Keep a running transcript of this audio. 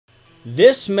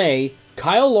This May,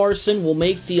 Kyle Larson will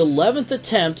make the 11th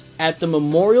attempt at the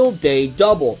Memorial Day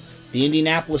Double, the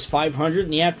Indianapolis 500 in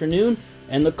the afternoon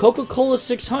and the Coca Cola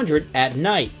 600 at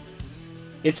night.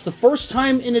 It's the first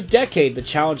time in a decade the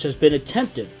challenge has been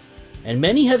attempted, and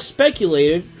many have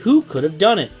speculated who could have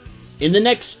done it. In the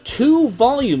next 2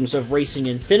 volumes of Racing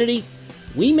Infinity,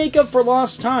 we make up for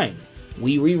lost time.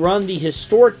 We rerun the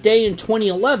historic day in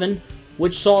 2011,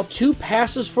 which saw 2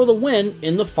 passes for the win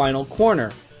in the final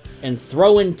corner, and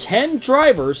throw in 10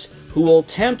 drivers who will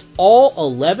attempt all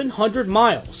 1,100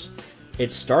 miles.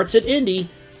 It starts at Indy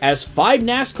as 5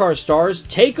 NASCAR stars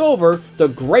take over the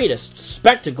greatest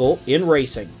spectacle in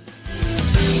racing.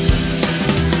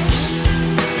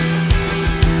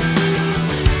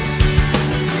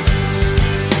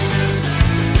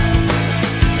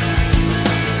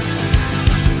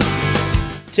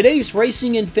 Today's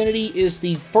Racing Infinity is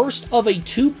the first of a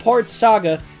 2-part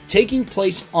saga taking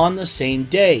place on the same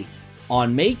day.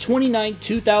 On May 29,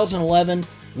 2011,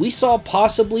 we saw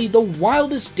possibly the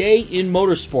wildest day in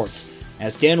motorsports,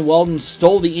 as Dan Wheldon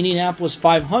stole the Indianapolis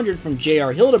 500 from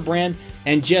J.R. Hildebrand,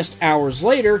 and just hours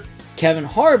later, Kevin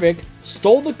Harvick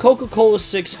stole the Coca Cola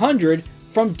 600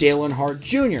 from Dale Earnhardt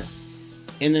Jr.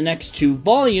 In the next 2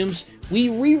 volumes, we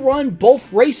rerun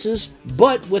both races,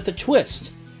 but with a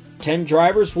twist. 10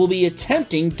 drivers will be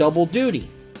attempting double duty.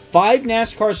 5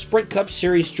 NASCAR Sprint Cup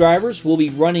Series drivers will be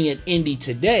running at Indy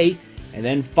today, and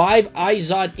then 5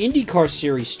 IZOD IndyCar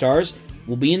Series stars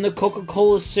will be in the Coca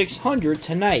Cola 600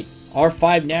 tonight. Our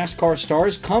 5 NASCAR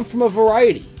stars come from a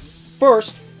variety.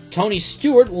 First, Tony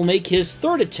Stewart will make his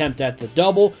 3rd attempt at the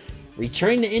double,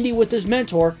 returning to Indy with his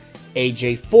mentor,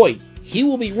 AJ Foyt. He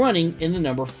will be running in the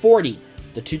number 40.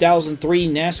 The 2003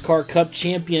 NASCAR Cup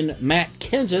champion Matt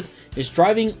Kenseth is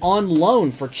driving on loan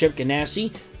for Chip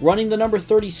Ganassi, running the number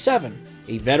 37.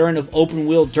 A veteran of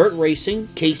open-wheel dirt racing,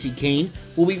 Casey Kane,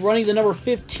 will be running the number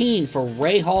 15 for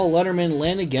Ray Hall Letterman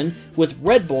Lanigan with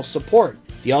Red Bull support.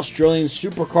 The Australian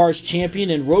Supercars champion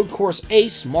and road course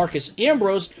ace, Marcus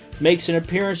Ambrose, makes an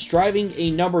appearance driving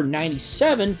a number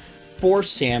 97 for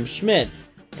Sam Schmidt.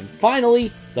 And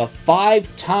finally, the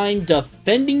 5-time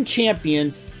defending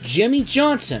champion, Jimmy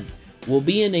Johnson, will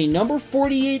be in a number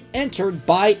 48 entered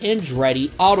by Andretti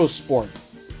Autosport.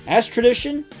 As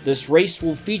tradition, this race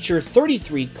will feature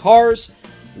 33 cars.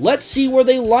 Let's see where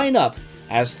they line up,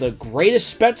 as the greatest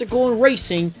spectacle in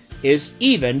racing is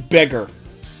even bigger.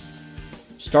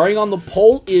 Starting on the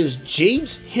pole is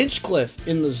James Hinchcliffe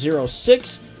in the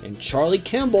 06, and Charlie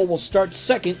Kimball will start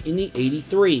second in the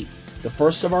 83. The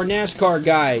first of our NASCAR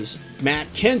guys,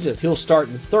 Matt Kenseth, he'll start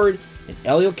in 3rd, and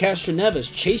Helio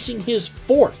Castroneves chasing his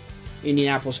 4th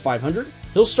Indianapolis 500,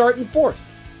 he'll start in 4th.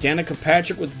 Danica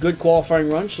Patrick with good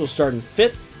qualifying run, she'll start in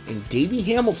 5th, and Davey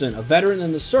Hamilton, a veteran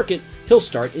in the circuit, he'll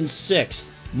start in 6th.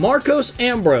 Marcos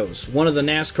Ambrose, one of the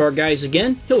NASCAR guys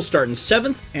again, he'll start in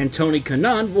 7th, and Tony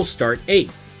Kanaan will start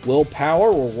 8th. Will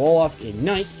Power will roll off in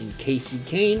 9th, and Casey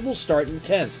Kane will start in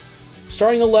 10th.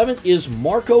 Starting 11th is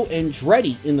Marco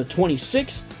Andretti in the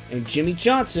 26th, and Jimmy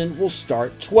Johnson will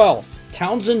start 12th.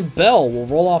 Townsend Bell will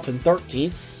roll off in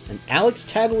 13th, and Alex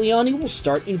Tagliani will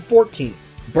start in 14th.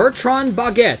 Bertrand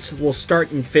Baguette will start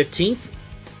in 15th,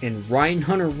 and Ryan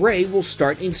Hunter-Reay will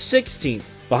start in 16th.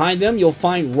 Behind them, you'll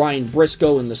find Ryan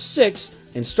Briscoe in the 6th,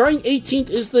 and starting 18th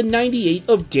is the 98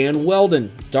 of Dan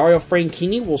Wheldon. Dario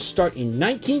Franchitti will start in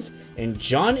 19th, and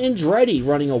John Andretti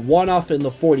running a one-off in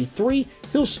the 43,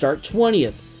 he'll start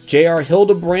 20th. J.R.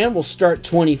 Hildebrand will start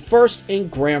 21st, and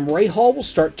Graham Rahal will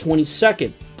start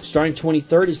 22nd. Starting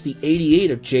 23rd is the 88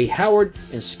 of Jay Howard,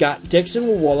 and Scott Dixon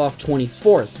will roll off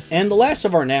 24th. And the last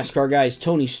of our NASCAR guys,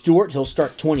 Tony Stewart, he'll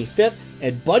start 25th,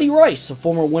 and Buddy Rice, a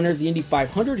former winner of the Indy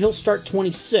 500, he'll start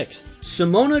 26th.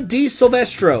 Simona Di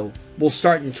Silvestro will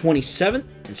start in 27th,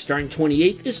 and starting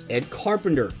 28th is Ed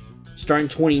Carpenter. Starting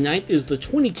 29th is the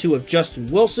 22 of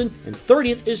Justin Wilson, and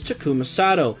 30th is Takuma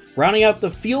Sato. Rounding out the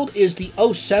field is the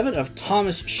 07 of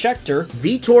Thomas Scheckter.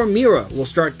 Vitor Meira will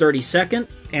start 32nd,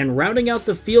 and rounding out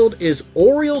the field is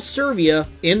Oriol Servia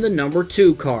in the number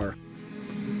 2 car.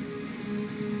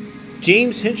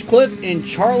 James Hinchcliffe and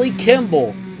Charlie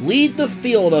Kimball lead the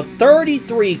field of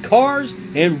 33 cars,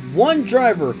 and 1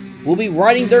 driver will be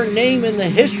writing their name in the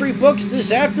history books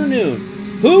this afternoon.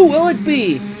 Who will it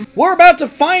be? We're about to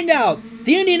find out.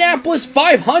 The Indianapolis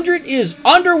 500 is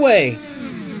underway.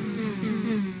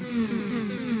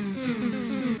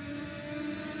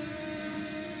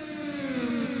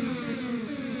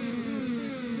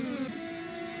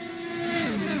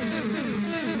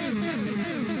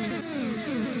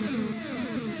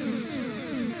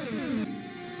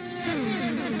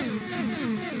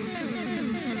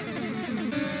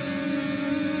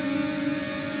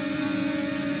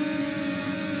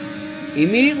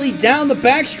 Immediately down the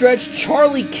backstretch,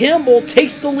 Charlie Kimball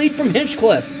takes the lead from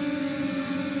Hinchcliffe.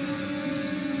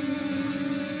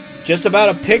 Just about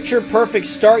a picture-perfect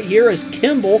start here as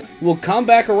Kimball will come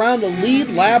back around to lead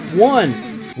lap 1.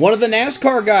 One of the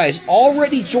NASCAR guys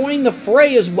already joining the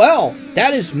fray as well.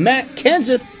 That is Matt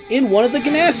Kenseth in one of the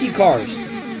Ganassi cars.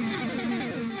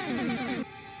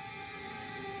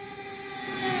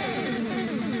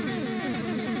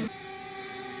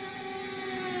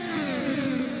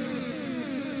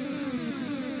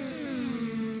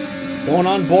 Going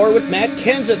on board with Matt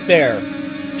Kenseth there.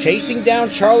 Chasing down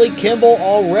Charlie Kimball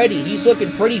already. He's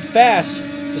looking pretty fast,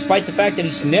 despite the fact that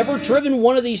he's never driven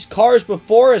one of these cars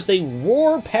before as they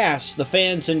roar past the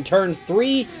fans in turn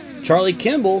 3. Charlie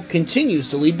Kimball continues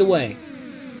to lead the way.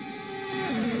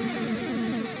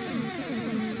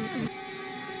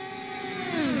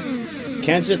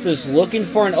 Kenseth is looking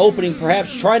for an opening,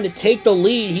 perhaps trying to take the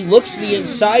lead. He looks to the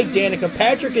inside. Danica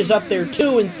Patrick is up there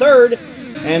too in third.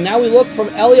 And now we look from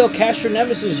Helio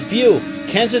Castroneves' view.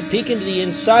 Kenseth peeking to the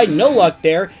inside, no luck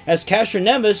there, as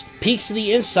Castroneves peeks to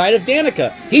the inside of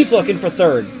Danica. He's looking for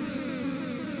third.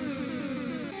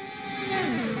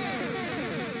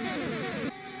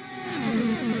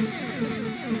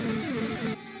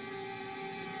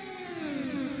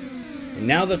 And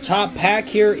now the top pack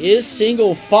here is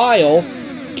single file.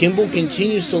 Kimball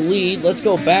continues to lead. Let's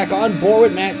go back on board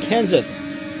with Matt Kenseth.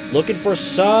 Looking for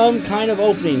some kind of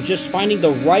opening, just finding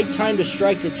the right time to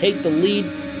strike to take the lead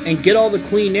and get all the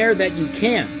clean air that you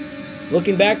can.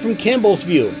 Looking back from Kimball's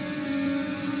view,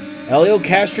 Helio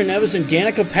Castroneves and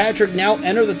Danica Patrick now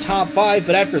enter the top 5,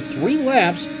 but after 3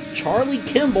 laps, Charlie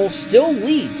Kimball still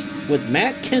leads with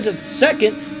Matt Kenseth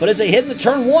second, but as they hit the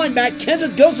turn 1, Matt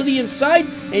Kenseth goes to the inside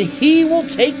and he will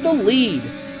take the lead.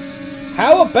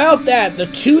 How about that? The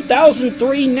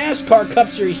 2003 NASCAR Cup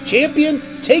Series champion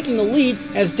taking the lead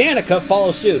as Danica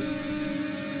follows suit.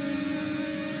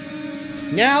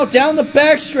 Now down the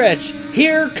backstretch,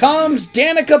 here comes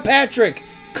Danica Patrick.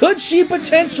 Could she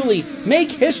potentially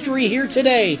make history here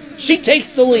today? She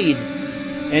takes the lead.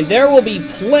 And there will be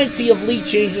plenty of lead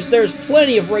changes. There's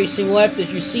plenty of racing left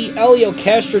as you see Helio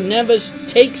Castroneves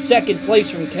take second place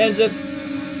from Kenseth.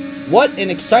 What an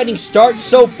exciting start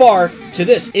so far to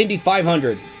this Indy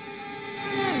 500.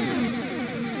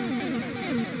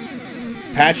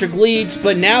 Patrick leads,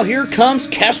 but now here comes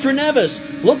Castroneves,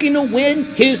 looking to win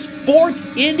his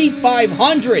 4th Indy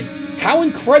 500. How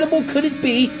incredible could it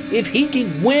be if he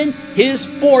can win his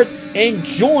 4th and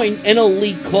join an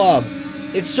elite club?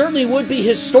 It certainly would be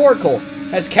historical,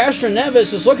 as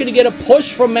Castroneves is looking to get a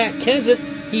push from Matt Kenseth.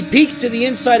 He peeks to the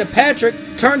inside of Patrick.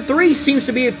 Turn 3 seems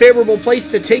to be a favorable place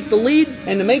to take the lead,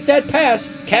 and to make that pass,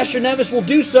 Castroneves will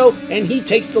do so, and he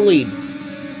takes the lead.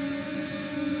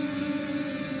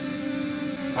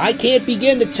 I can't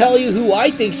begin to tell you who I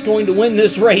think is going to win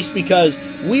this race because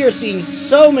we are seeing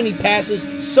so many passes,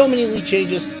 so many lead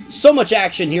changes, so much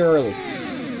action here early.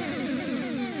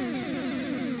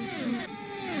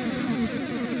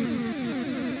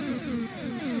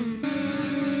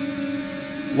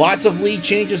 Lots of lead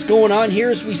changes going on here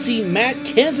as we see Matt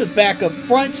Kenseth back up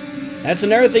front. That's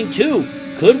another thing too.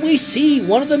 Could we see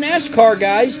one of the NASCAR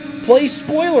guys play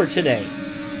spoiler today?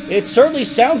 It certainly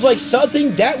sounds like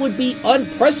something that would be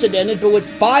unprecedented, but with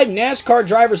 5 NASCAR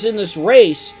drivers in this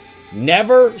race,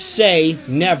 never say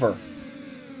never.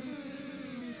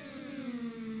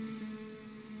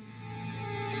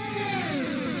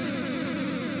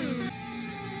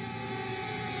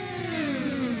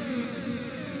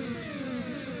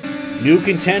 New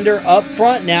contender up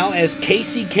front now as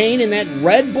Casey Kane in that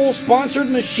Red Bull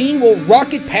sponsored machine will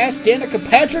rocket past Danica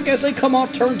Patrick as they come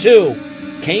off turn 2.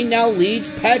 Kane now leads,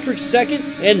 Patrick second,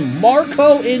 and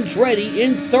Marco Andretti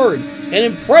in third. An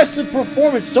impressive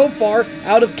performance so far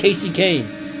out of Casey Kane.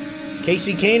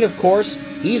 Casey Kane, of course,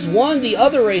 he's won the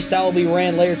other race that will be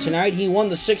ran later tonight. He won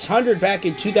the 600 back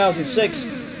in 2006.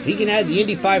 If he can add the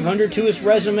Indy 500 to his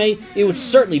resume, it would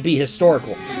certainly be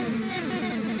historical.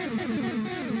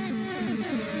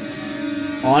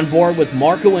 On board with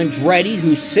Marco Andretti,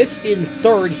 who sits in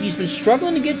third. He's been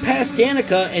struggling to get past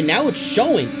Danica, and now it's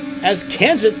showing as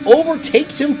Kenseth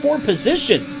overtakes him for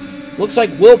position. Looks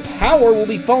like Will Power will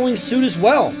be following suit as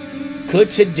well. Could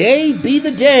today be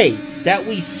the day that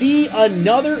we see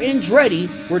another Andretti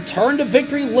return to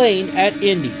victory lane at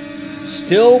Indy?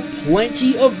 Still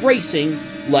plenty of racing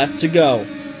left to go.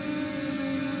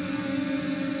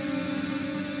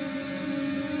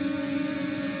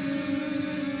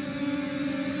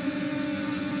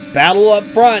 Battle up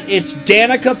front, it's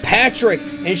Danica Patrick,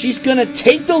 and she's going to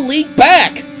take the lead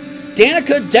back.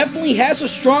 Danica definitely has a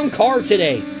strong car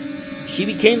today. She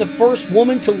became the first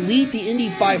woman to lead the Indy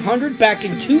 500 back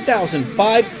in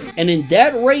 2005, and in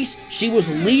that race, she was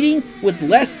leading with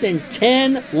less than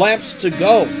 10 laps to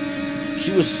go.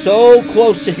 She was so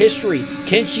close to history.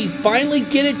 Can she finally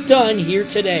get it done here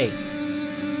today?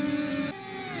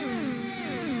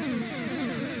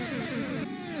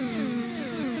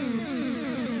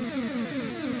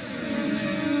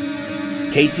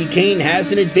 Kasey Kahne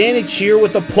has an advantage here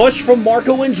with a push from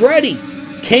Marco Andretti.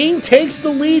 Kahne takes the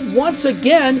lead once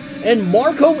again, and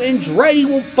Marco Andretti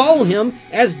will follow him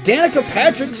as Danica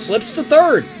Patrick slips to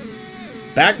third.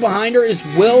 Back behind her is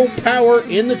Will Power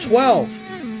in the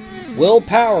 12. Will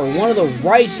Power, one of the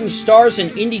rising stars in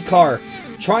IndyCar,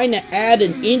 trying to add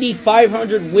an Indy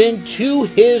 500 win to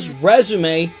his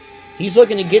resume. He's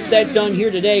looking to get that done here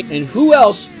today, and who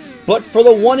else but for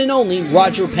the one and only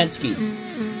Roger Penske.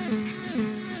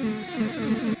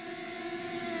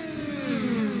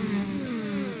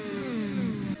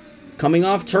 Coming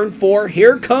off turn 4,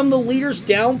 here come the leaders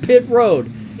down pit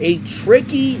road. A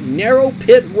tricky, narrow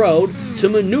pit road to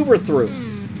maneuver through.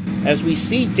 As we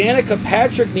see Danica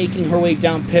Patrick making her way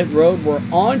down pit road, we're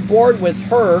on board with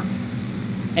her.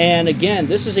 And again,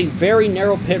 this is a very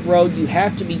narrow pit road. You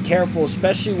have to be careful,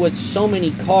 especially with so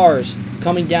many cars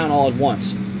coming down all at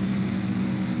once.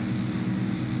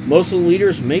 Most of the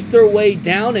leaders make their way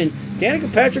down, and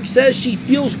Danica Patrick says she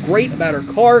feels great about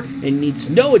her car and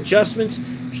needs no adjustments.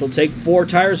 She'll take 4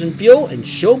 tires and fuel, and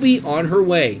she'll be on her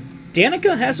way.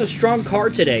 Danica has a strong car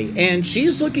today, and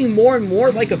she's looking more and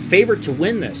more like a favorite to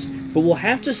win this. But we'll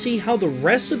have to see how the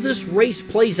rest of this race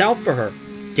plays out for her.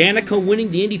 Danica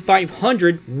winning the Indy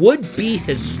 500 would be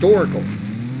historical.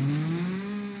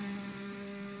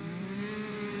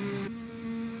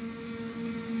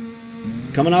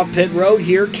 Coming off pit road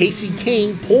here, Kasey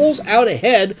Kahne pulls out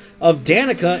ahead of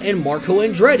Danica and Marco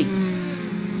Andretti.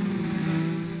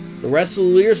 The rest of the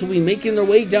leaders will be making their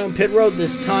way down pit road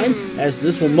this time, as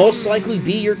this will most likely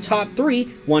be your top 3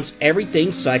 once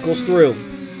everything cycles through.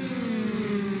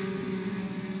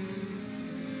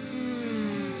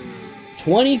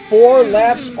 "24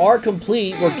 laps are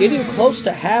complete. We're getting close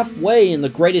to halfway in the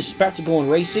greatest spectacle in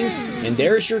racing, and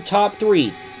there's your top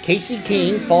 3. Kasey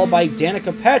Kahne, followed by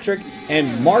Danica Patrick,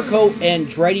 and Marco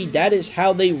Andretti. That is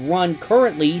how they run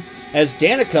currently, as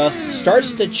Danica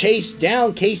starts to chase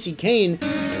down Kasey Kahne.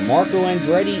 Marco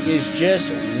Andretti is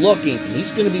just looking.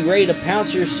 He's going to be ready to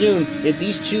pounce here soon if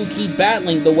these two keep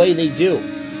battling the way they do.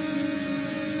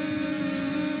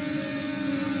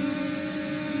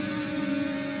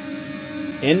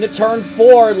 Into turn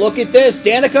 4, look at this.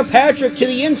 Danica Patrick to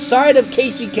the inside of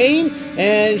Kasey Kahne,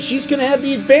 and she's going to have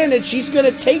the advantage. She's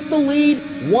going to take the lead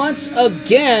once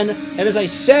again. And as I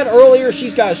said earlier,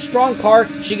 she's got a strong car.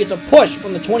 She gets a push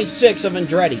from the 26 of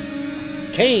Andretti.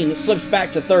 Kahne slips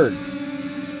back to third.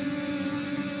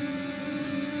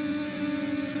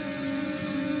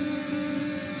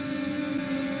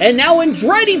 And now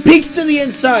Andretti peeks to the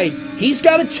inside. He's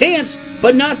got a chance,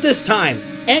 but not this time.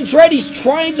 Andretti's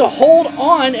trying to hold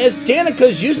on as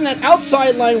Danica's using that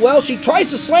outside line well. She tries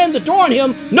to slam the door on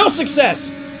him. No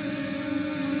success.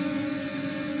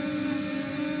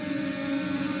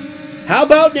 How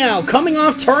about now? Coming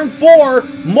off turn 4,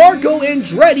 Marco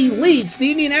Andretti leads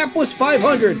the Indianapolis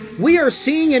 500. We are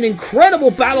seeing an incredible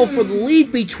battle for the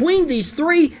lead between these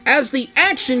 3 as the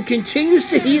action continues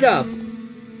to heat up.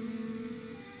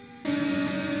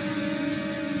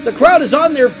 The crowd is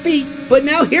on their feet, but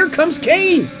now here comes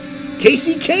Kahne.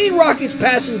 Kasey Kahne rockets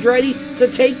past Andretti to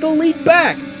take the lead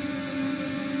back.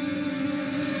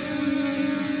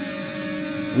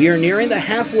 We are nearing the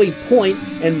halfway point,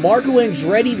 and Marco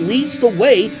Andretti leads the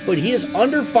way, but he is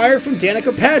under fire from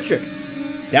Danica Patrick.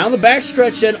 Down the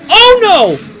backstretch, and oh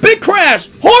no! Big crash!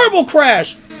 Horrible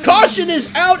crash! Caution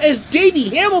is out as Davey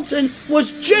Hamilton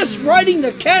was just riding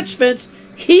the catch fence.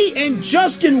 He and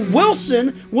Justin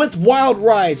Wilson with wild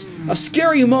rides. A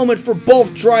scary moment for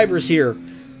both drivers here.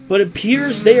 But it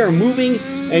appears they are moving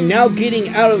and now getting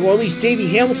out of, or at least Davey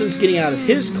Hamilton's getting out of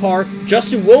his car.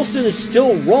 Justin Wilson is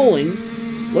still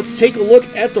rolling. Let's take a look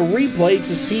at the replay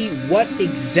to see what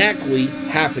exactly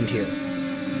happened here.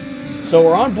 So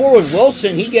we're on board with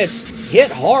Wilson. He gets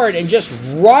hit hard and just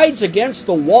rides against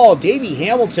the wall. Davey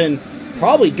Hamilton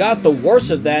probably got the worst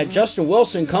of that. Justin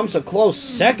Wilson comes a close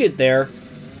second there.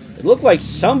 It looked like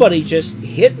somebody just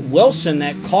hit Wilson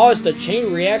that caused a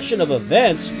chain reaction of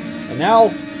events. And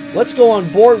now, let's go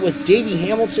on board with Davey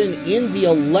Hamilton in the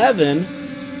 11.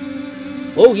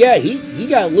 Oh yeah, he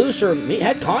got looser. He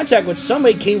had contact with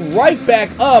somebody, came right back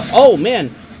up. Oh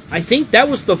man, I think that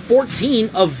was the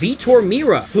 14 of Vitor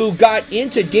Meira who got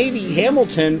into Davey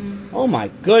Hamilton. Oh my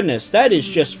goodness, that is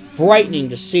just frightening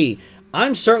to see.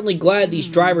 I'm certainly glad these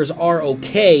drivers are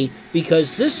okay,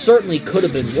 because this certainly could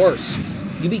have been worse.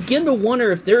 You begin to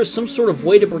wonder if there is some sort of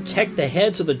way to protect the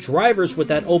heads of the drivers with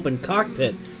that open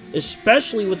cockpit,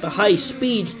 especially with the high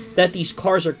speeds that these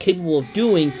cars are capable of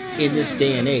doing in this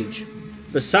day and age.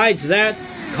 Besides that,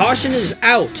 caution is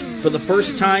out for the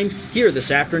first time here this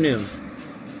afternoon.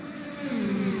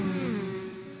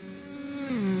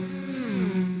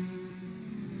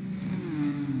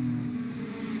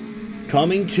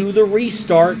 Coming to the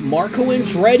restart, Marco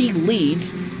Andretti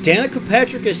leads, Danica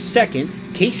Patrick is second,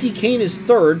 Casey Kane is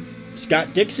third,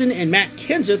 Scott Dixon and Matt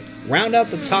Kenseth round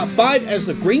out the top 5 as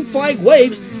the green flag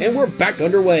waves, and we're back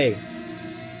underway.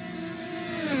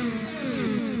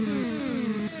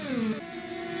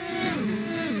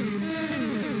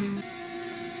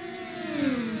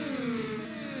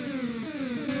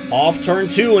 Off turn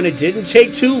 2, and it didn't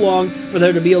take too long for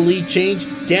there to be a lead change.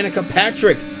 Danica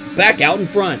Patrick back out in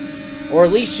front. Or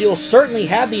at least she'll certainly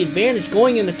have the advantage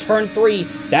going into turn 3.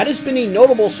 That has been a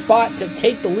notable spot to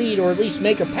take the lead, or at least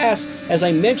make a pass, as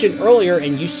I mentioned earlier,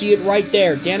 and you see it right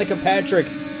there. Danica Patrick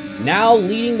now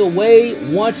leading the way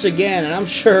once again, and I'm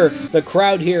sure the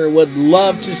crowd here would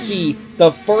love to see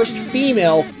the first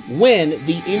female win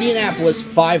the Indianapolis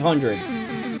 500.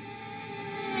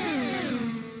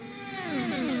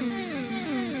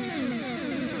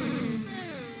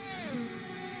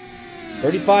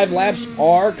 35 laps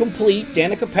are complete.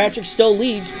 Danica Patrick still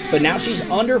leads, but now she's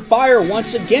under fire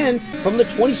once again from the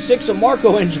 26 of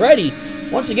Marco Andretti.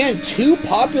 Once again, 2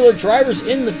 popular drivers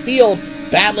in the field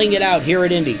battling it out here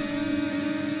at Indy.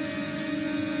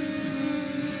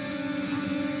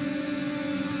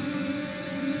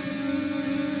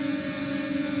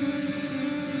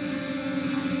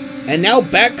 And now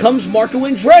back comes Marco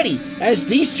Andretti, as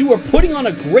these two are putting on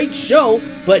a great show,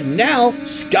 but now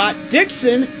Scott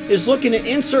Dixon is looking to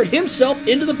insert himself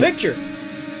into the picture.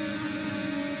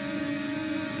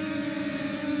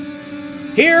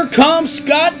 Here comes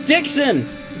Scott Dixon.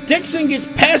 Dixon gets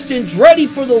past Andretti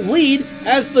for the lead,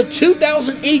 as the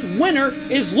 2008 winner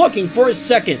is looking for his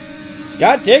second.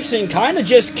 Scott Dixon kind of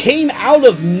just came out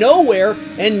of nowhere,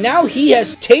 and now he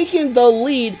has taken the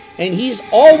lead, and he's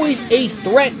always a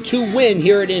threat to win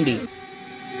here at Indy.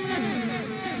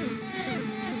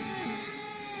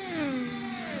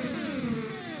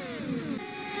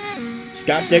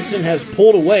 Scott Dixon has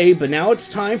pulled away, but now it's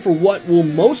time for what will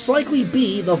most likely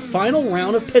be the final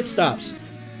round of pit stops.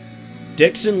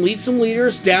 Dixon leads some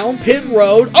leaders down pit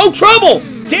road. Oh, trouble!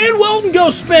 Dan Weldon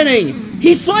goes spinning!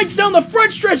 He slides down the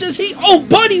front stretch as oh,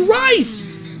 Buddy Rice!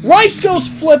 Rice goes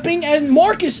flipping, and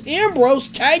Marcus Ambrose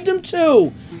tagged him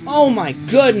too. Oh my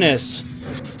goodness.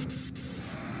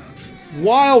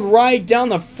 Wild ride down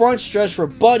the front stretch for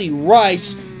Buddy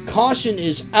Rice. Caution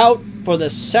is out for the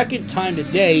second time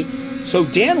today. So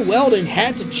Dan Weldon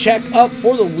had to check up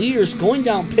for the leaders going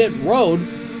down pit road,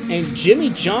 and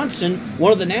Jimmy Johnson,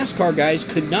 one of the NASCAR guys,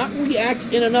 could not react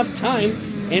in enough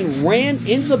time and ran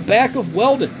into the back of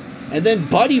Weldon. And then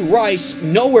Buddy Rice,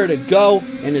 nowhere to go,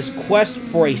 and his quest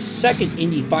for a second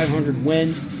Indy 500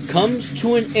 win comes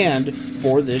to an end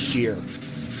for this year.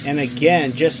 And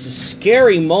again, just a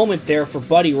scary moment there for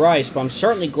Buddy Rice, but I'm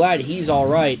certainly glad he's all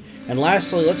right. And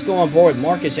lastly, let's go on board with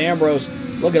Marcus Ambrose.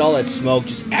 Look at all that smoke,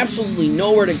 just absolutely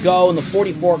nowhere to go, and the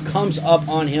 44 comes up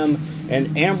on him,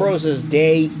 and Ambrose's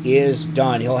day is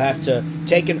done. He'll have to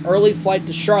take an early flight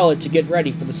to Charlotte to get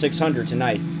ready for the 600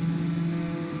 tonight.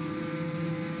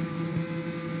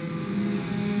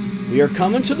 We are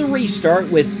coming to the restart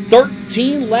with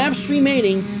 13 laps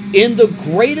remaining in the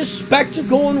greatest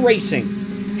spectacle in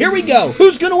racing. Here we go.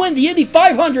 Who's going to win the Indy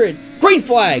 500? Green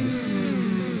flag.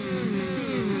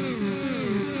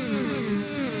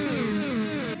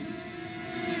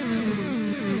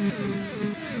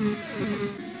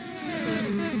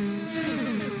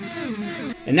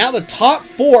 And now the top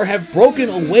 4 have broken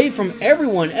away from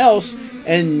everyone else,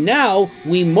 and now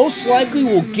we most likely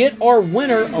will get our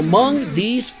winner among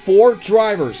these 4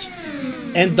 drivers.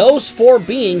 And those 4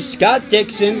 being Scott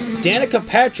Dixon, Danica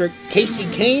Patrick, Casey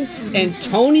Kane, and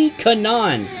Tony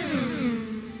Kanaan.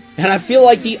 And I feel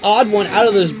like the odd one out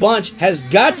of this bunch has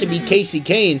got to be Casey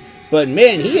Kane, but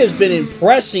man, he has been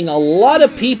impressing a lot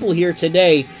of people here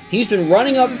today. He's been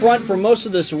running up front for most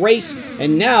of this race,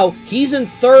 and now he's in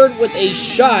third with a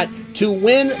shot to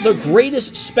win the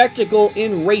greatest spectacle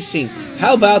in racing.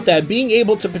 How about that? Being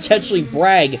able to potentially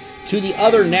brag to the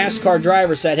other NASCAR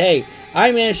drivers that, hey,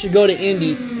 I managed to go to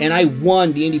Indy and I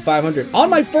won the Indy 500 on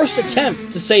my first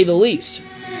attempt, to say the least.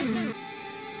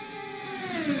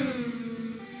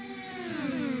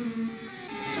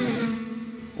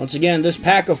 Once again, this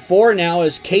pack of 4 now,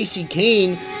 as Casey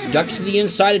Kane ducks to the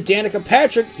inside of Danica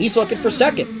Patrick. He's looking for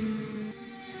second.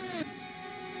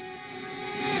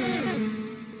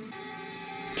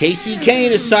 Casey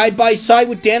Kane is side by side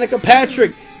with Danica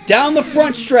Patrick down the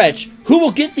front stretch. Who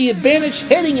will get the advantage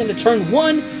heading into turn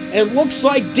 1? And looks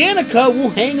like Danica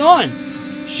will hang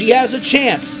on. She has a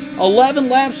chance. 11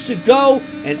 laps to go,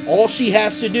 and all she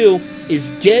has to do is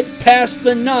get past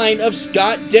the 9 of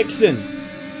Scott Dixon.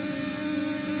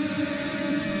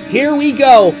 Here we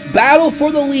go. Battle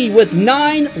for the lead with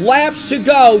 9 laps to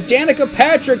go. Danica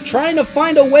Patrick trying to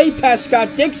find a way past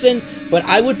Scott Dixon, but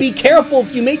I would be careful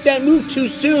if you make that move too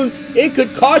soon. It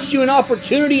could cost you an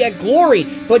opportunity at glory,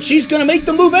 but she's going to make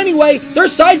the move anyway. They're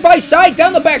side by side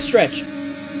down the backstretch.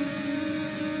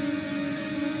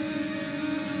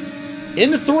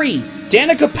 Into 3,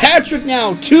 Danica Patrick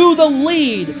now to the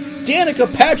lead.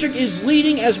 Danica Patrick is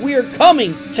leading as we are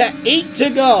coming to 8 to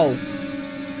go.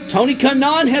 Tony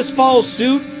Kanaan has followed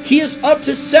suit. He is up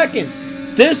to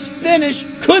 2nd. This finish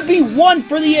could be one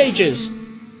for the ages.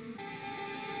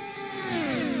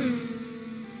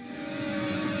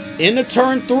 Into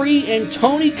turn 3, and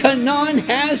Tony Kanaan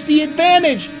has the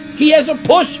advantage. He has a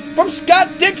push from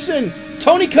Scott Dixon.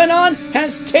 Tony Kanaan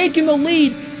has taken the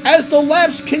lead as the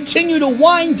laps continue to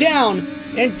wind down.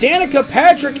 And Danica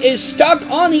Patrick is stuck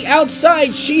on the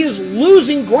outside. She is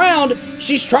losing ground.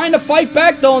 She's trying to fight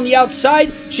back though on the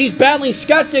outside. She's battling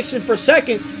Scott Dixon for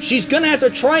 2nd. She's going to have to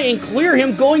try and clear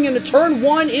him going into turn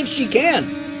 1 if she can.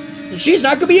 And she's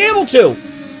not going to be able to.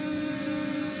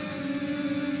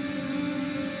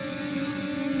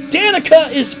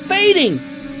 Danica is fading.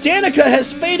 Danica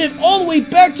has faded all the way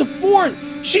back to 4th.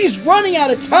 She's running out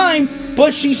of time,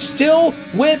 but she's still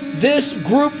with this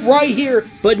group right here.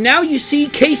 But now you see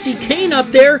Casey Kane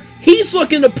up there. He's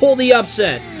looking to pull the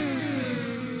upset.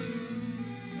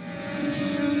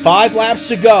 5 laps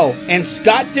to go, and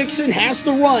Scott Dixon has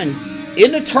the run.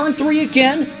 Into turn 3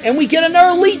 again, and we get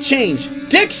another lead change.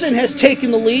 Dixon has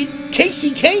taken the lead.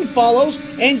 Casey Kane follows,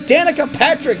 and Danica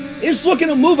Patrick is looking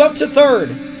to move up to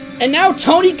 3rd. And now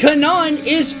Tony Kanaan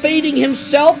is fading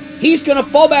himself. He's going to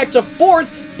fall back to 4th,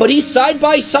 but he's side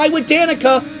by side with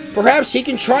Danica. Perhaps he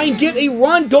can try and get a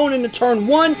run going into turn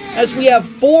 1 as we have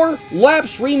 4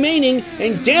 laps remaining,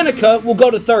 and Danica will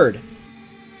go to 3rd.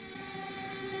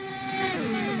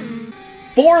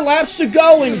 4 laps to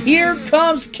go, and here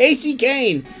comes Casey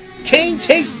Kane. Kane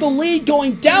takes the lead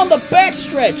going down the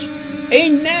backstretch. A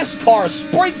NASCAR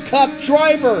Sprint Cup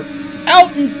driver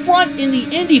out in front in the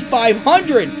Indy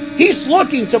 500. He's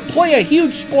looking to play a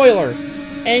huge spoiler.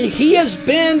 And he has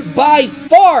been by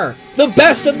far the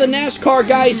best of the NASCAR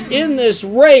guys in this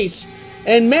race.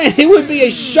 And man, it would be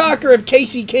a shocker if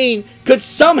Casey Kane could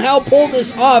somehow pull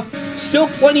this off. Still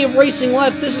plenty of racing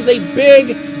left. This is a big,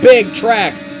 big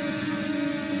track.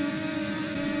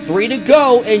 3 to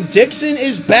go, and Dixon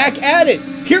is back at it.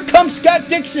 Here comes Scott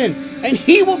Dixon, and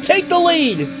he will take the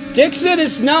lead. Dixon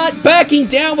is not backing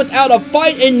down without a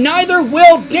fight, and neither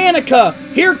will Danica.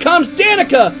 Here comes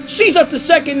Danica. She's up to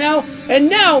 2nd now, and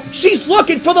now she's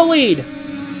looking for the lead.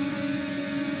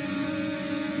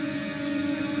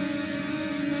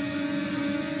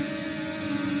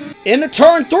 Into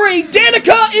turn 3,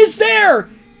 Danica is there.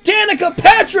 Danica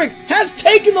Patrick has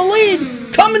taken the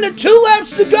lead. Coming to 2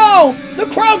 laps to go. The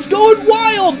crowd's going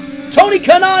wild. Tony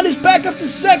Kanaan is back up to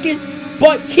 2nd,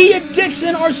 but he and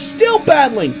Dixon are still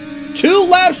battling. 2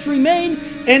 laps remain,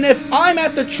 and if I'm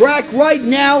at the track right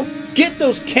now, get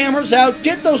those cameras out,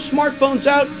 get those smartphones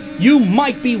out, you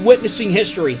might be witnessing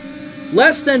history.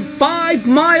 Less than 5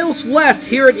 miles left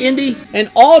here at Indy, and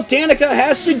all Danica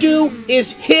has to do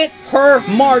is hit her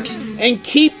marks and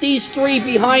keep these 3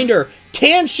 behind her.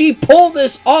 Can she pull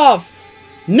this off?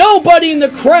 Nobody in the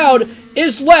crowd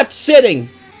is left sitting.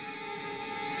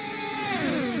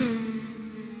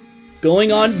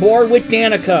 Going on board with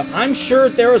Danica, I'm sure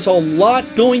there is a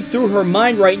lot going through her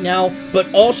mind right now,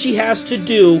 but all she has to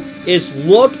do is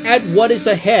look at what is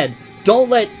ahead. Don't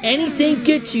let anything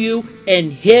get to you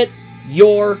and hit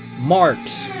your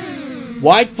marks.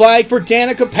 White flag for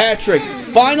Danica Patrick.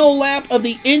 Final lap of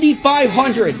the Indy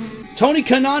 500. Tony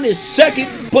Kanaan is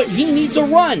 2nd, but he needs a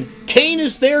run. Kane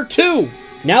is there too.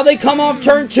 Now they come off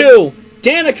turn 2.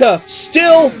 Danica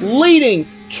still leading,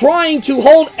 trying to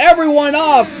hold everyone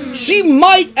off. She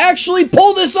might actually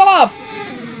pull this off.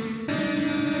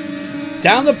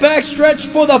 Down the backstretch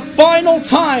for the final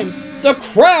time. The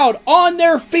crowd on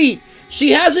their feet.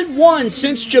 She hasn't won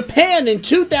since Japan in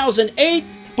 2008,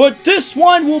 but this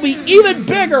one will be even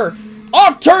bigger.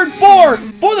 Off turn 4,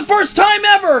 for the first time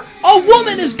ever, a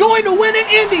woman is going to win an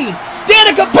Indy.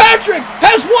 Danica Patrick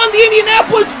has won the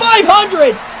Indianapolis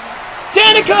 500.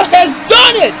 Danica has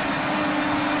done it.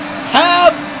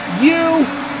 Have you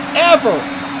ever?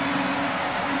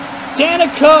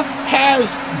 Danica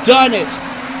has done it.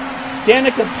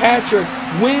 Danica Patrick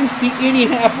wins the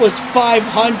Indianapolis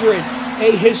 500,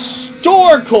 a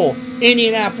historical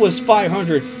Indianapolis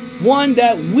 500, one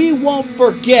that we won't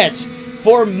forget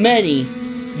for many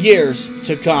years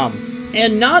to come.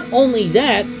 And not only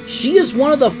that, she is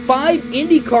one of the 5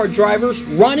 IndyCar drivers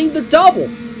running the double,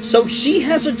 so she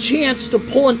has a chance to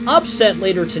pull an upset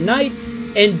later tonight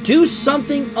and do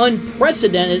something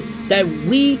unprecedented that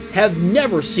we have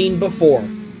never seen before.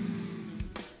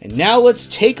 And now let's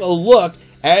take a look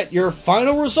at your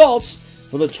final results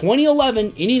for the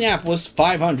 2011 Indianapolis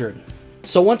 500.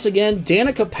 So once again,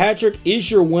 Danica Patrick is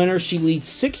your winner. She leads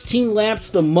 16 laps,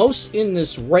 the most in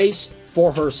this race,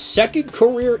 for her second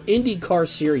career IndyCar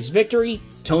Series victory.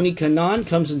 Tony Kanaan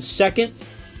comes in second.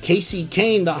 Casey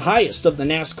Kane, the highest of the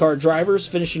NASCAR drivers,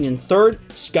 finishing in third.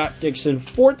 Scott Dixon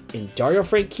fourth, and Dario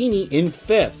Franchitti in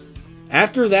fifth.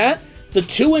 After that, the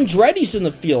 2 Andretti's in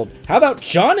the field. How about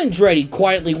John Andretti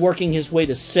quietly working his way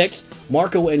to 6th,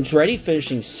 Marco Andretti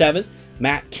finishing 7th,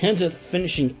 Matt Kenseth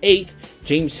finishing 8th,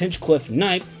 James Hinchcliffe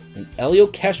 9th, and Elio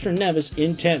Castroneves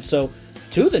in 10th. So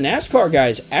 2 of the NASCAR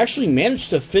guys actually managed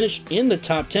to finish in the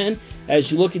top 10.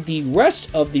 As you look at the rest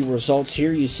of the results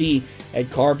here, you see Ed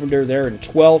Carpenter there in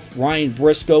 12th, Ryan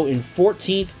Briscoe in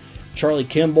 14th, Charlie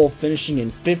Kimball finishing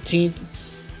in 15th,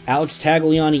 Alex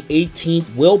Tagliani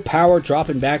 18th, Will Power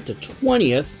dropping back to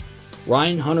 20th,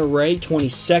 Ryan Hunter-Reay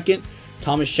 22nd,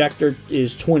 Thomas Scheckter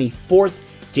is 24th,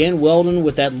 Dan Weldon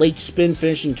with that late spin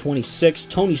finishing 26th,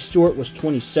 Tony Stewart was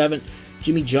 27th,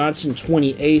 Jimmy Johnson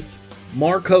 28th,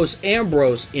 Marcos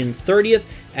Ambrose in 30th,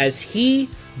 as he,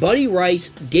 Buddy Rice,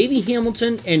 Davey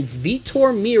Hamilton, and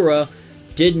Vitor Meira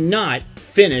did not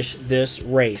finish this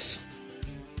race.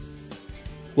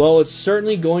 Well, it's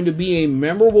certainly going to be a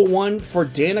memorable one for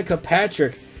Danica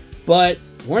Patrick, but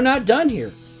we're not done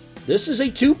here. This is a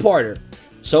 2-parter.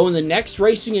 So in the next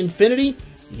Racing Infinity,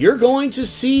 you're going to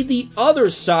see the other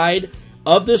side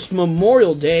of this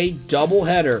Memorial Day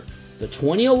doubleheader, the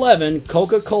 2011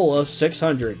 Coca Cola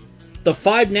 600. The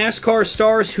 5 NASCAR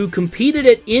stars who competed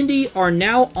at Indy are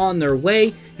now on their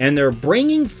way, and they're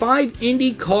bringing 5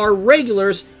 IndyCar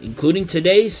regulars, including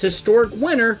today's historic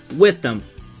winner, with them.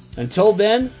 Until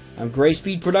then, I'm Gray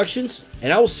Speed Productions,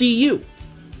 and I will see you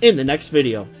in the next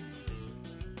video.